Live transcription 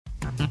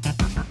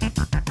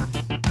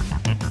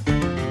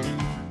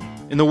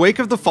In the wake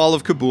of the fall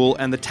of Kabul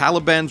and the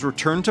Taliban's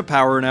return to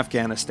power in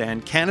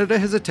Afghanistan, Canada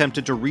has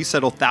attempted to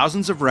resettle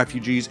thousands of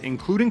refugees,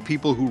 including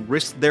people who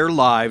risked their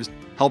lives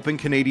helping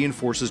Canadian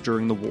forces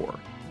during the war.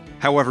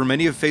 However,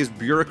 many have faced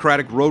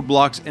bureaucratic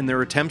roadblocks in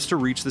their attempts to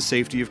reach the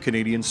safety of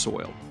Canadian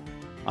soil.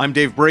 I'm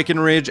Dave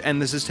Breckenridge,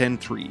 and this is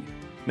 10-3.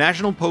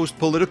 National Post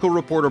political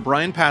reporter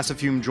Brian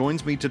Passafume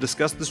joins me to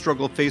discuss the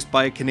struggle faced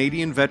by a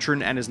Canadian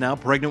veteran and his now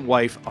pregnant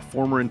wife, a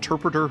former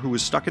interpreter who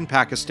is stuck in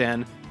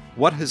Pakistan,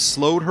 what has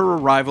slowed her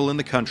arrival in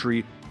the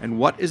country, and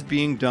what is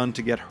being done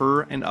to get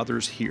her and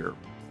others here.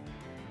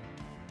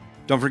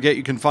 Don't forget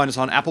you can find us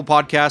on Apple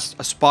Podcasts,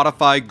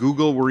 Spotify,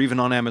 Google, we're even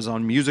on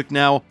Amazon Music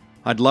now.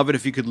 I'd love it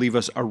if you could leave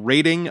us a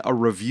rating, a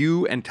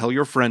review, and tell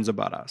your friends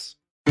about us.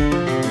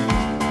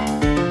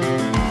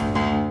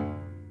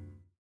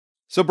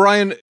 So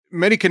Brian,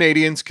 many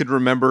Canadians could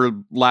remember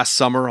last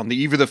summer on the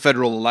eve of the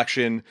federal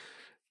election,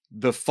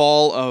 the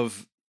fall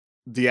of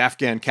the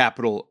Afghan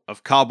capital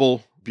of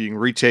Kabul being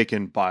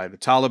retaken by the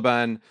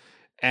Taliban,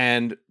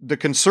 and the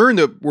concern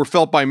that were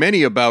felt by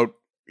many about,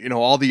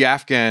 all the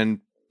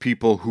Afghan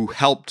people who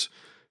helped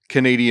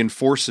Canadian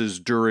forces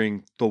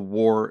during the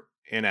war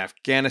in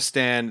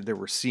Afghanistan. There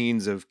were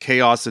scenes of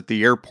chaos at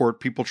the airport,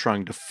 people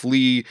trying to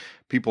flee,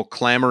 people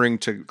clamoring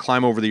to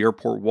climb over the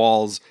airport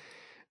walls.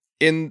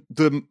 In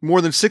the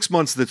more than 6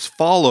 months that's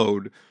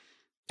followed,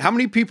 how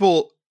many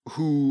people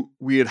who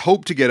we had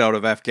hoped to get out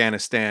of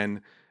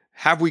Afghanistan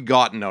have we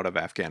gotten out of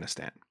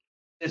Afghanistan?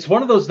 It's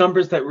one of those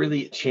numbers that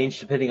really change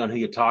depending on who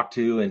you talk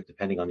to and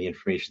depending on the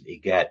information that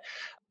you get.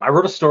 I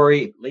wrote a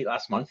story late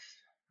last month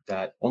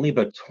that only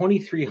about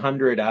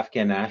 2,300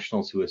 Afghan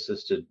nationals who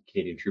assisted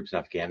Canadian troops in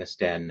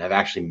Afghanistan have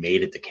actually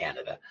made it to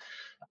Canada.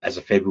 As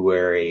of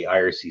February,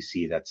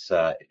 IRCC, that's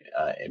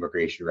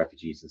Immigration,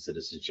 Refugees and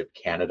Citizenship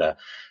Canada,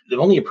 they've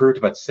only approved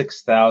about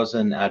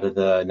 6,000 out of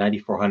the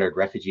 9,400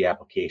 refugee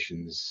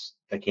applications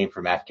that came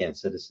from Afghan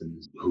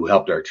citizens who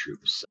helped our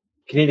troops.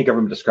 Canadian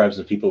government describes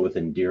them people with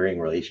endearing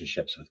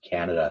relationships with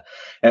Canada.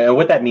 And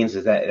what that means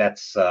is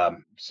that's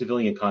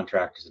civilian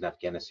contractors in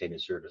Afghanistan who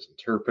serve as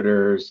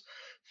interpreters,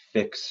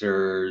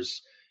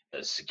 fixers,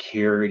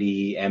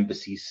 security,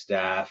 embassy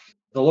staff,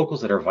 the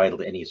locals that are vital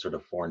to any sort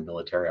of foreign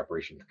military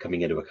operation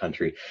coming into a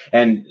country.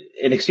 And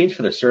in exchange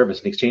for their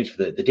service, in exchange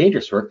for the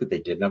dangerous work that they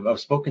did, and I've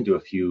spoken to a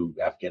few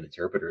Afghan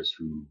interpreters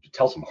who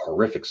tell some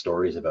horrific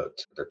stories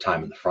about their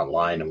time in the front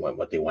line and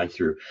what they went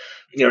through.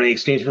 In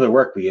exchange for their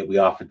work, we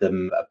offered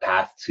them a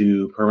path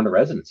to permanent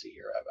residency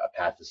or a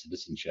path to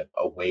citizenship,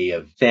 a way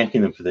of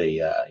thanking them for the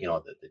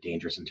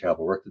dangerous and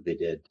terrible work that they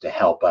did to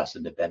help us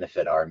and to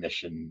benefit our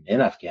mission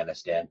in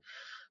Afghanistan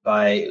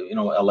by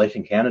a life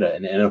in Canada.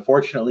 And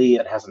unfortunately,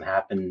 it hasn't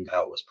happened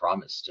how it was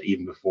promised.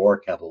 Even before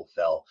Kabul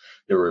fell,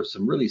 there were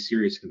some really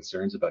serious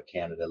concerns about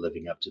Canada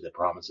living up to the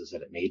promises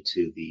that it made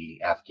to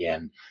the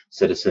Afghan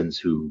citizens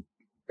who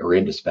are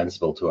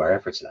indispensable to our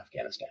efforts in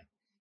Afghanistan.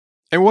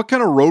 And what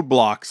kind of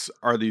roadblocks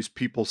are these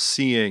people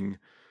seeing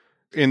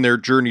in their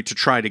journey to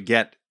try to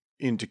get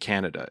into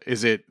Canada?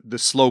 Is it the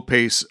slow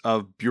pace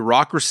of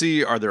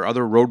bureaucracy? Are there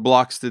other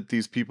roadblocks that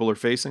these people are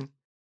facing?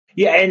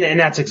 Yeah, and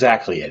that's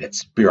exactly it.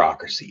 It's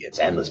bureaucracy. It's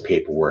endless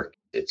paperwork.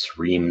 It's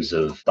reams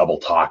of double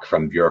talk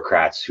from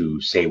bureaucrats who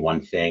say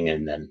one thing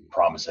and then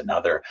promise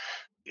another.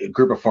 A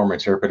group of former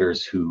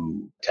interpreters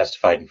who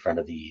testified in front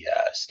of the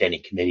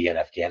Standing Committee in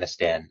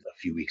Afghanistan a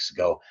few weeks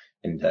ago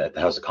in the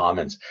House of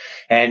Commons.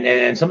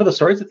 And some of the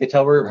stories that they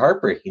tell were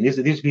heartbreaking. These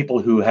are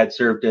people who had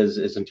served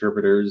as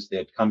interpreters. They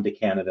had come to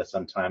Canada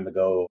some time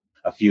ago,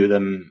 a few of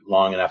them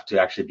long enough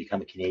to actually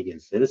become Canadian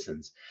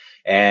citizens.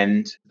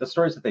 And the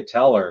stories that they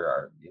tell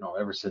are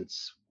ever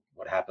since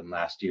what happened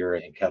last year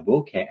in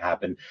Kabul can't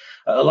happen,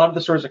 a lot of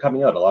the stories are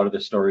coming out. A lot of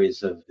the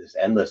stories of this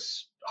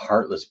endless,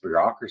 heartless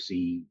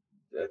bureaucracy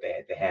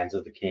at the hands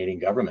of the Canadian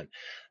government.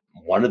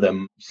 One of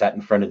them sat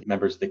in front of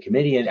members of the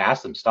committee and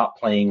asked them, stop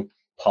playing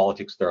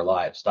politics of their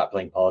lives, stop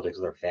playing politics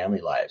of their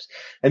family lives.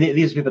 And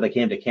these people that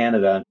came to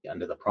Canada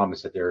under the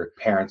promise that their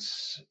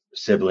parents,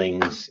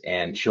 siblings,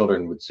 and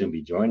children would soon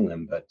be joining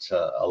them. But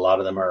a lot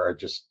of them are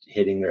just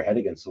hitting their head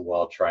against the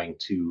wall trying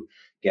to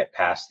get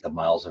past the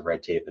miles of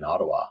red tape in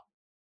Ottawa.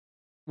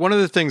 One of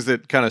the things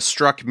that kind of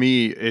struck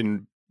me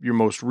in your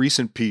most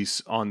recent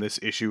piece on this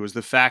issue was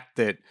the fact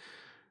that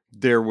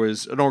there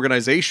was an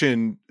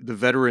organization, the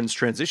Veterans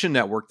Transition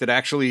Network, that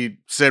actually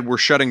said we're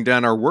shutting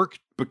down our work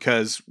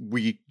because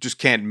we just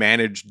can't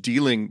manage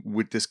dealing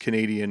with this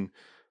Canadian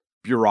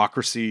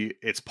bureaucracy,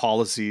 its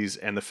policies,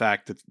 and the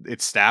fact that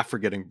its staff are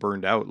getting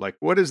burned out. Like,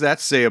 what does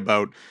that say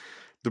about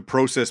the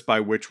process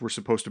by which we're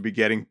supposed to be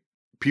getting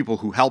people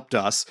who helped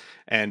us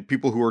and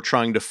people who are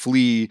trying to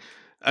flee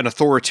an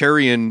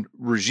authoritarian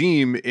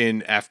regime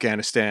in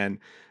Afghanistan?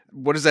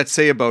 What does that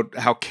say about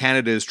how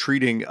Canada is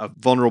treating a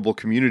vulnerable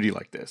community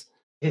like this?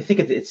 I think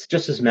it's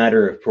just as a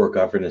matter of poor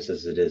governance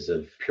as it is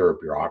of pure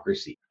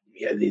bureaucracy.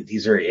 Yeah,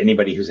 these are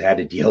anybody who's had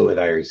to deal with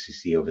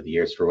IRCC over the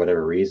years for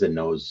whatever reason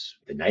knows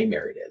the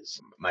nightmare it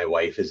is. My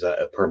wife is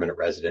a permanent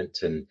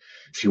resident, and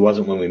she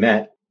wasn't when we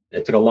met.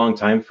 It took a long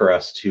time for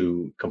us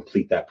to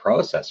complete that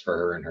process for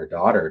her and her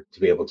daughter to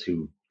be able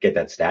to get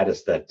that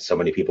status that so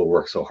many people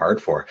work so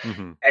hard for.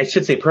 Mm-hmm. I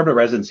should say permanent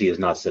residency is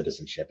not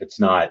citizenship. It's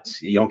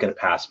not, you don't get a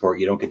passport,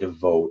 you don't get to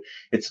vote.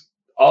 It's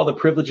all the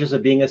privileges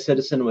of being a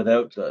citizen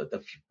without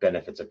the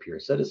benefits of pure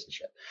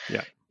citizenship.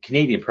 Yeah.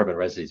 Canadian permanent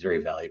residency is very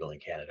valuable in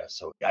Canada.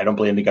 So I don't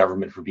blame the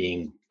government for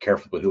being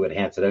careful with who it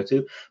hands it out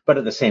to. But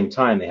at the same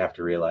time, they have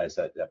to realize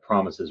that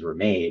promises were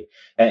made.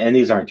 And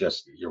these aren't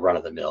just your run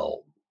of the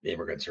mill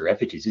immigrants or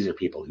refugees. These are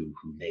people who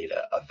made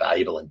a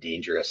valuable and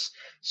dangerous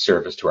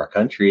service to our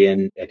country.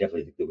 And I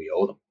definitely think that we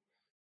owe them.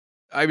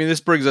 I mean, this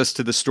brings us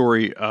to the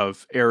story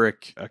of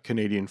Eric, a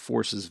Canadian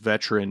Forces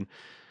veteran,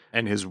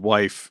 and his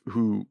wife,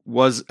 who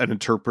was an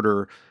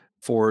interpreter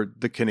for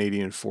the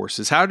Canadian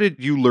Forces. How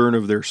did you learn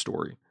of their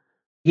story?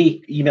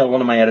 He emailed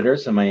one of my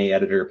editors, and my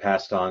editor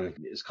passed on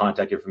his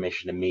contact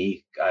information to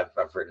me. I've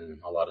written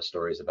a lot of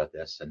stories about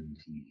this, and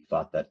he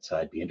thought that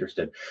I'd be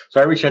interested.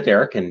 So I reached out to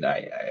Eric, and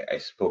I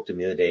spoke to him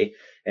the other day.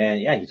 And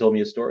yeah, he told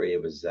me a story.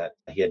 It was that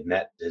he had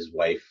met his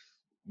wife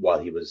while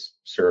he was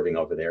serving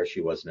over there.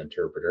 She was an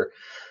interpreter.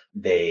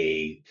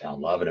 They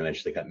found love and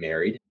eventually got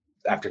married.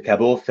 After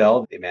Kabul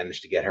fell, they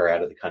managed to get her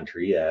out of the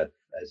country,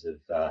 as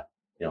of a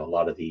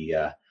lot of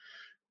the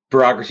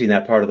bureaucracy in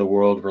that part of the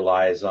world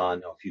relies on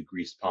a few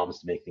greased palms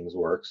to make things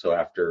work. So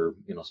after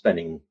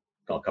spending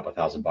a couple of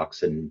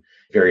 $1,000 in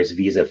various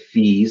visa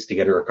fees to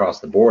get her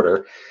across the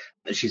border,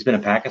 she's been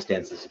in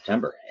Pakistan since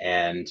September,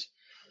 and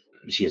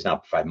she is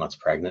now 5 months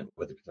pregnant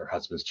with her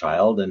husband's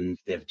child, and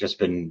they've just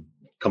been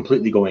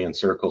completely going in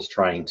circles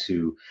trying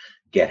to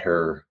get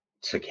her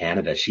to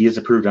Canada. She is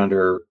approved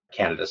under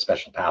Canada's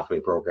Special Pathway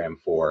Program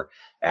for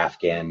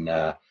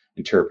Afghan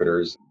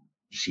interpreters.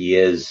 She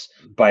is,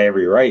 by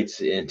every right,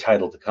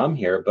 entitled to come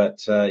here, but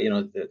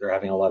they're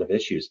having a lot of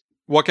issues.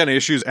 What kind of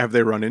issues have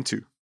they run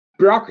into?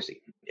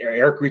 Bureaucracy.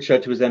 Eric reached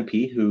out to his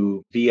MP,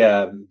 who,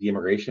 via the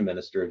immigration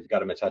minister,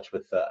 got him in touch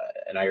with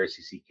an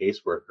IRCC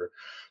caseworker,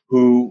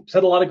 who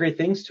said a lot of great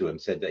things to him.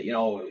 Said that,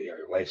 your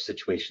wife's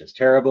situation is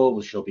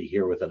terrible. She'll be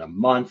here within a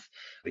month.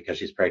 Because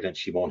she's pregnant,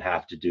 she won't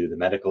have to do the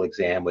medical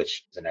exam,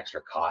 which is an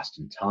extra cost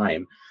and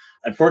time.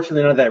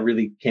 Unfortunately, none of that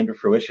really came to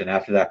fruition.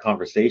 After that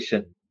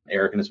conversation,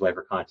 Eric and his wife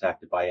were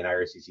contacted by an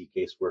IRCC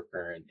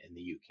caseworker in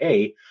the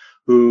UK,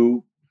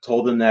 who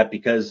told them that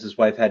because his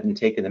wife hadn't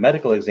taken the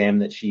medical exam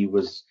that she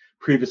was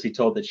previously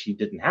told that she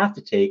didn't have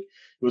to take,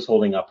 it was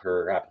holding up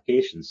her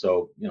application.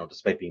 So,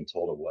 despite being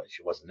told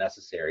it wasn't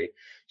necessary,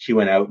 she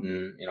went out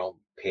and,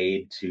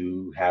 paid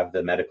to have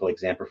the medical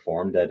exam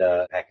performed at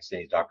a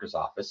Pakistani doctor's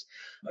office.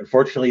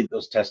 Unfortunately,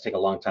 those tests take a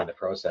long time to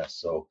process.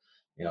 So,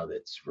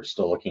 we're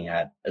still looking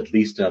at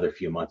least another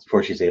few months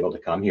before she's able to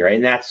come here.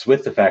 And that's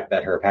with the fact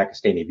that her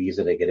Pakistani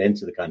visa to get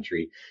into the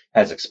country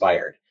has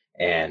expired.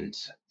 And,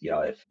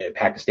 if a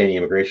Pakistani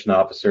immigration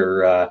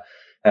officer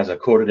has a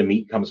quota to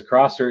meet, comes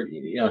across her,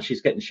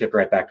 she's getting shipped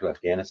right back to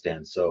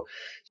Afghanistan. So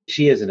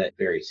she is in a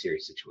very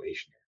serious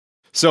situation.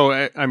 So,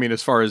 I mean,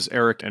 as far as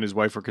Eric and his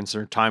wife are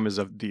concerned, time is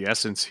of the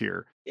essence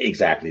here.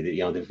 Exactly.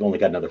 They've only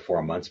got another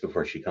 4 months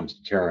before she comes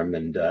to term.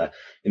 And,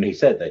 he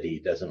said that he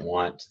doesn't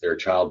want their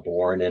child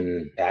born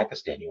in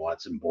Pakistan. He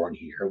wants him born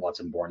here, wants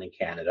him born in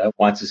Canada,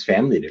 wants his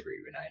family to be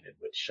reunited,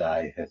 which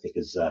I think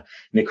is an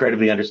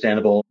incredibly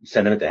understandable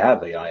sentiment to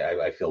have.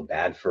 I feel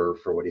bad for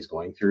what he's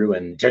going through.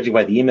 And judging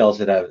by the emails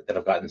that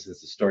I've gotten since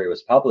the story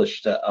was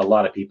published, a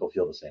lot of people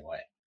feel the same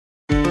way.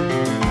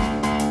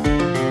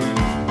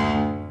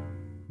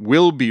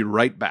 We'll be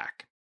right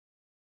back.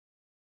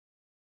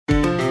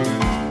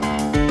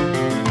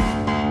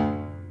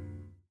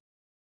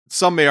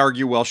 Some may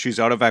argue, well, she's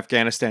out of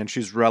Afghanistan,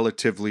 she's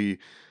relatively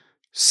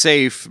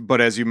safe, but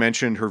as you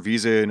mentioned, her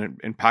visa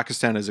in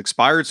Pakistan has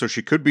expired, so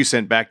she could be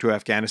sent back to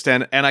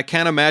Afghanistan. And I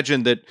can't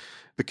imagine that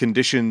the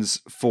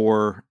conditions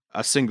for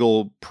a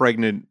single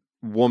pregnant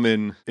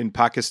woman in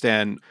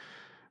Pakistan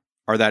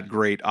are that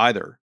great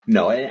either.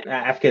 No,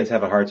 Afghans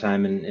have a hard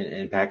time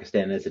in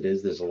Pakistan as it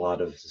is. There's a lot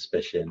of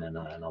suspicion and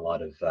a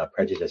lot of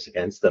prejudice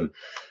against them.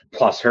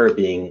 Plus, her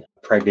being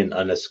pregnant,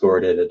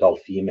 unescorted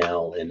adult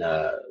female in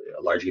a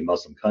largely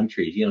Muslim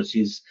country,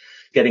 she's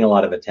getting a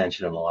lot of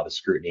attention and a lot of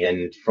scrutiny.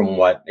 And from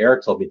what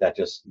Eric told me, that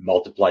just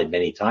multiplied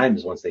many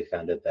times once they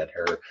found out that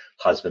her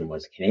husband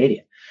was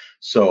Canadian.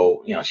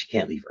 So, she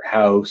can't leave her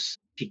house.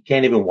 She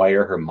can't even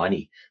wire her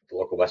money. The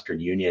local Western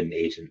Union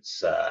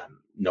agents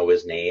know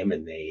his name,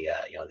 and they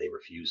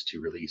refuse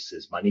to release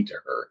his money to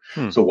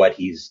her. So what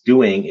he's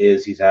doing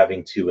is he's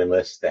having to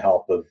enlist the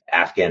help of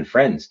Afghan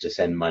friends to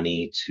send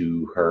money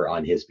to her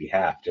on his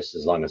behalf. Just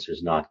as long as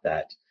there's not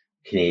that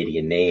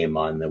Canadian name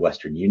on the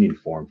Western Union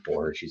form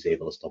for her, she's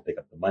able to still pick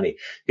up the money,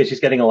 because she's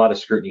getting a lot of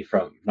scrutiny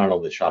from not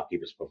only the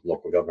shopkeepers but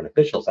local government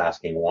officials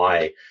asking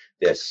why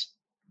this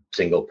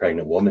single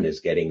pregnant woman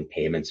is getting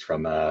payments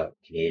from a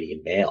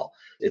Canadian male.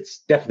 It's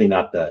definitely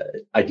not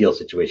the ideal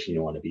situation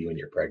you want to be when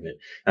you're pregnant.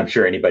 I'm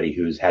sure anybody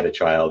who's had a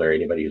child or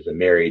anybody who's been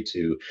married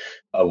to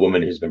a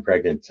woman who's been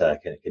pregnant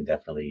can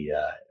definitely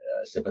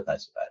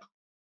sympathize with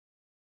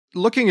that.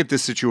 Looking at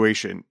this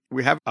situation,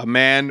 we have a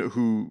man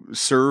who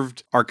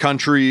served our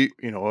country,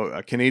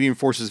 a Canadian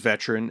Forces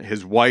veteran,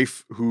 his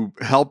wife who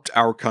helped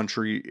our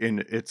country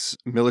in its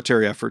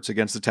military efforts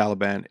against the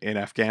Taliban in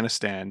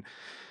Afghanistan.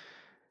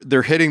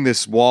 They're hitting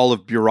this wall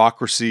of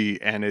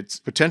bureaucracy and it's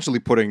potentially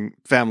putting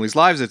families'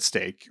 lives at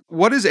stake.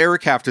 What does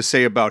Eric have to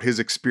say about his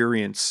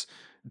experience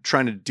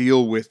trying to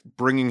deal with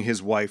bringing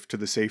his wife to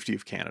the safety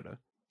of Canada?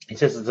 He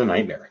says it's a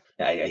nightmare.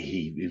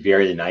 He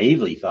very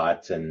naively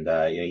thought, and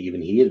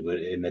even he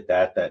would admit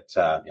that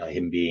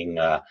him being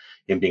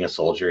a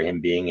soldier,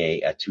 him being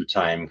a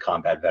two-time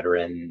combat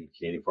veteran,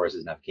 Canadian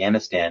Forces in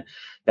Afghanistan,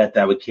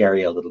 that would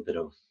carry a little bit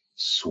of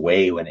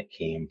sway when it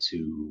came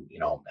to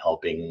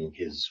helping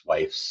his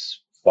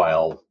wife's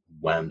file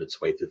wound its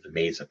way through the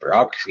maze of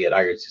bureaucracy at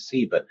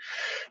IRCC. But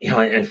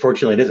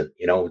unfortunately, it isn't.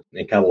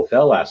 In Kabul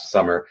fell last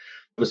summer,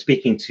 I was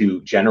speaking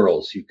to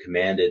generals who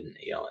commanded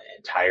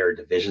entire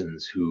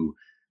divisions who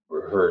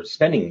were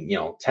spending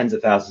tens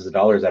of thousands of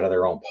dollars out of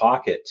their own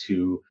pocket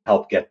to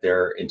help get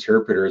their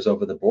interpreters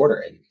over the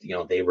border,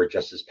 and they were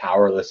just as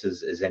powerless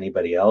as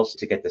anybody else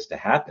to get this to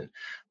happen.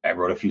 I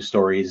wrote a few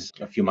stories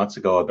a few months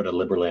ago about a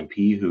Liberal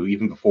MP who,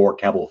 even before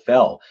Kabul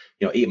fell,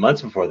 8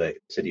 months before the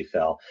city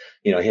fell,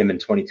 him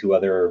and 22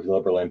 other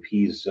Liberal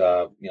MPs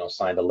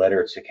signed a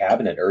letter to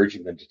cabinet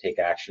urging them to take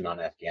action on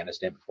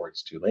Afghanistan before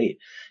it's too late.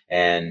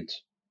 And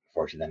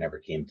unfortunately, that never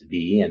came to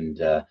be.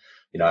 And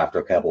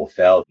after Kabul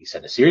fell, he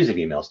sent a series of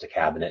emails to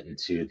cabinet and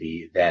to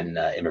the then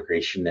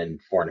immigration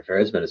and foreign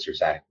affairs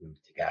ministers asking them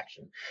to take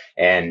action.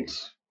 And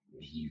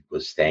he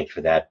was thanked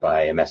for that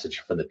by a message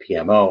from the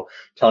PMO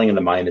telling him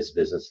to mind his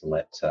business and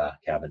let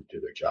cabinet do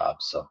their job.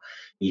 So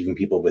even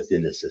people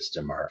within the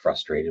system are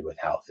frustrated with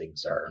how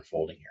things are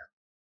unfolding here.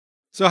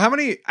 So how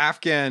many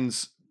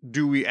Afghans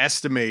do we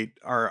estimate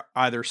are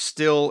either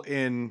still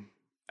in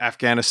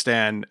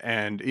Afghanistan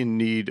and in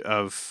need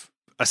of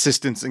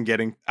assistance in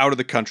getting out of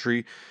the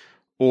country,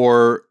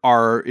 or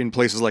are in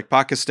places like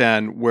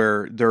Pakistan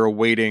where they're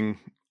awaiting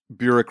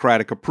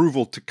bureaucratic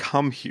approval to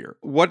come here?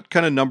 What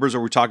kind of numbers are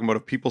we talking about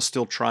of people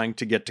still trying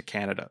to get to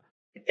Canada?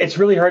 It's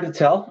really hard to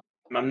tell.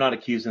 I'm not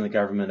accusing the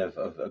government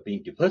of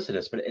being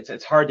duplicitous, but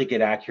it's hard to get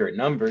accurate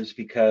numbers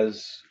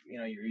because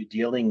you're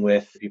dealing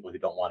with people who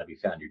don't want to be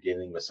found. You're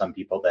dealing with some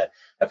people that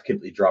have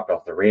completely dropped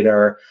off the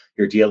radar.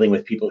 You're dealing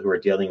with people who are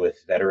dealing with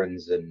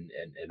veterans and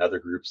other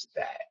groups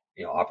that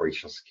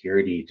operational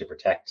security to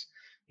protect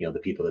the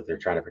people that they're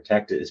trying to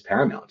protect is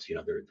paramount.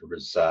 There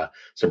was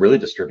some really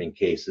disturbing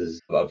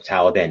cases of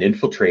Taliban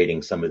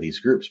infiltrating some of these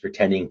groups,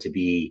 pretending to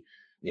be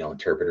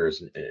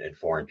interpreters and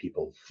foreign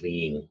people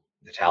fleeing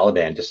the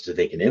Taliban just so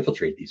they can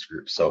infiltrate these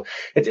groups. So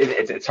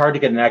it's hard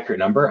to get an accurate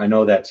number. I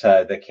know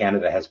that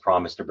Canada has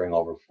promised to bring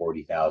over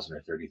 40,000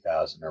 or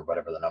 30,000 or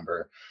whatever the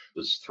number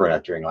was thrown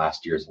out during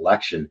last year's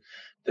election.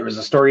 There was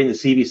a story in the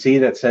CBC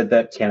that said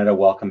that Canada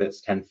welcomed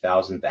its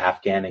 10,000th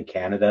Afghan in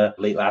Canada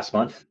late last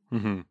month.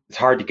 Mm-hmm. It's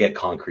hard to get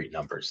concrete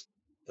numbers.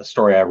 The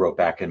story I wrote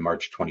back in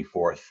March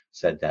 24th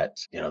said that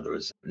there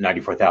was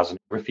 94,000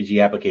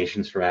 refugee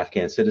applications from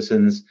Afghan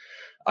citizens.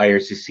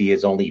 IRCC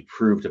has only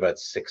approved about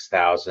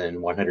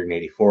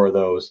 6,184 of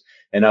those.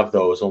 And of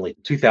those, only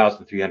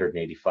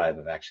 2,385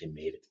 have actually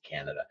made it to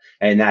Canada.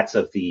 And that's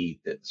of the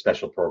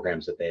special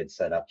programs that they had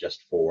set up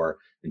just for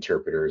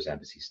interpreters,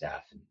 embassy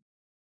staff.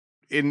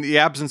 In the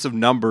absence of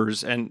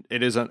numbers, and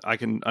I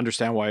can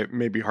understand why it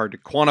may be hard to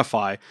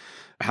quantify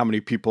how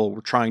many people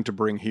we're trying to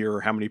bring here or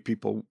how many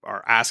people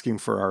are asking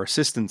for our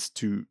assistance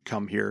to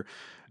come here.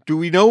 Do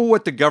we know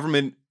what the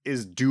government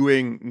is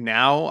doing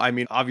now? I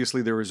mean,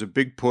 obviously there was a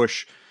big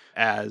push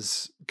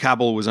as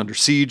Kabul was under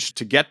siege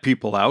to get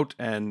people out,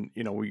 and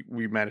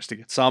we managed to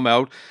get some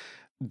out.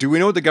 Do we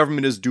know what the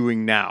government is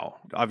doing now?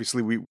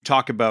 Obviously, we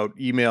talk about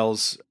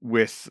emails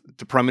with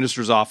the Prime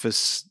Minister's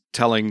office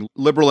telling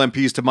Liberal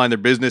MPs to mind their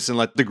business and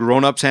let the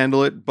grown-ups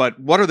handle it. But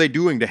what are they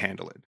doing to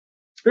handle it?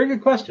 It's a very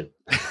good question.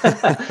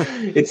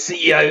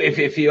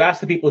 If you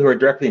ask the people who are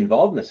directly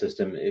involved in the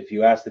system, if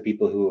you ask the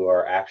people who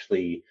are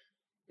actually,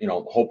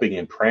 hoping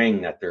and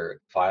praying that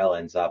their file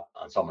ends up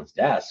on someone's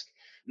desk,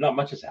 not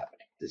much is happening.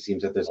 It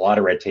seems that there's a lot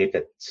of red tape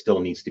that still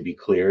needs to be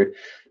cleared.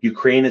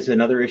 Ukraine is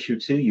another issue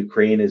too.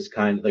 Ukraine is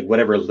kind of like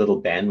whatever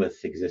little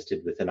bandwidth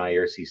existed within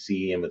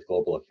IRCC and with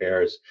global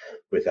affairs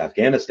with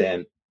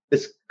Afghanistan.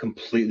 It's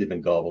completely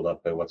been gobbled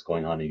up by what's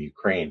going on in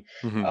Ukraine.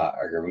 Mm-hmm.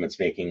 Our government's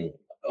making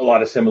a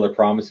lot of similar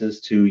promises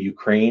to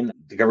Ukraine.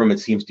 The government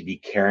seems to be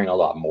caring a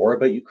lot more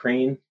about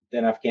Ukraine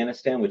than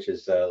Afghanistan, which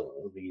is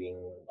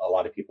leading a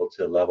lot of people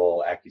to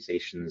level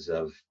accusations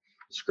of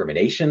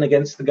discrimination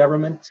against the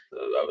government.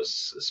 I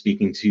was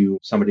speaking to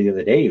somebody the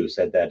other day who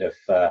said that if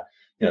the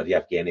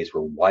Afghanis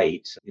were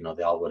white,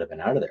 they all would have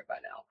been out of there by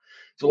now.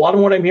 So a lot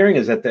of what I'm hearing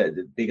is that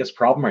the biggest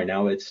problem right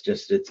now, it's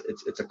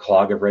a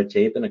clog of red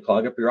tape and a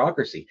clog of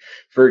bureaucracy.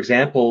 For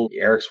example,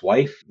 Eric's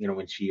wife,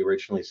 when she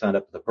originally signed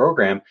up for the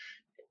program,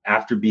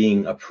 after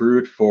being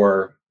approved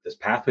for this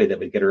pathway that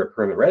would get her a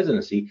permanent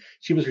residency,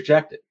 she was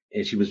rejected.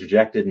 And she was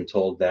rejected and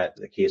told that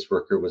the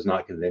caseworker was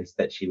not convinced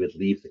that she would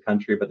leave the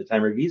country by the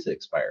time her visa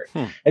expired.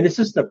 And this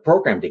isn't a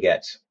program to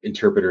get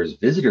interpreters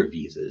visitor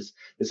visas.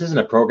 This isn't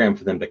a program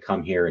for them to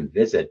come here and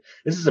visit.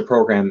 This is a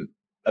program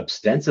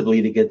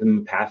ostensibly to get them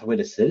a pathway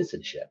to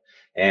citizenship.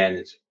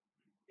 And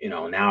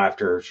now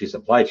after she's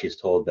applied, she's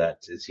told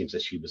that it seems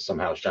that she was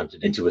somehow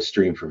shunted into a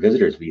stream for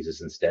visitors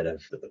visas instead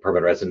of the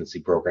permanent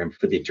residency program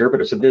for the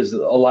interpreter. So there's a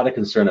lot of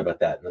concern about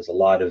that. And there's a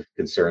lot of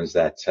concerns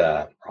that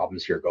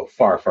problems here go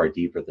far, far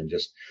deeper than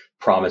just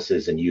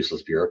promises and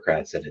useless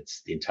bureaucrats, that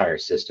it's the entire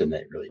system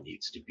that really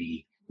needs to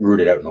be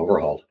rooted out and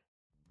overhauled.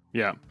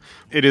 Yeah,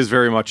 it is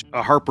very much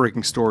a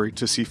heartbreaking story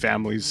to see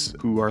families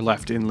who are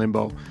left in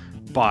limbo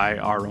by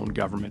our own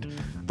government.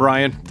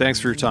 Brian, thanks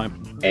for your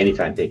time.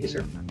 Anytime. Thank you,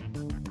 sir.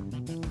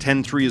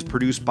 10-3 is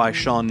produced by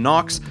Sean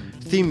Knox.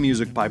 Theme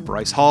music by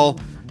Bryce Hall.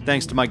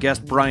 Thanks to my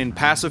guest, Brian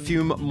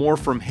Passafume. More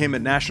from him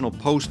at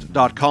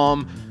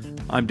nationalpost.com.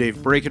 I'm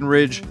Dave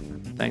Breckenridge.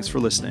 Thanks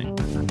for listening.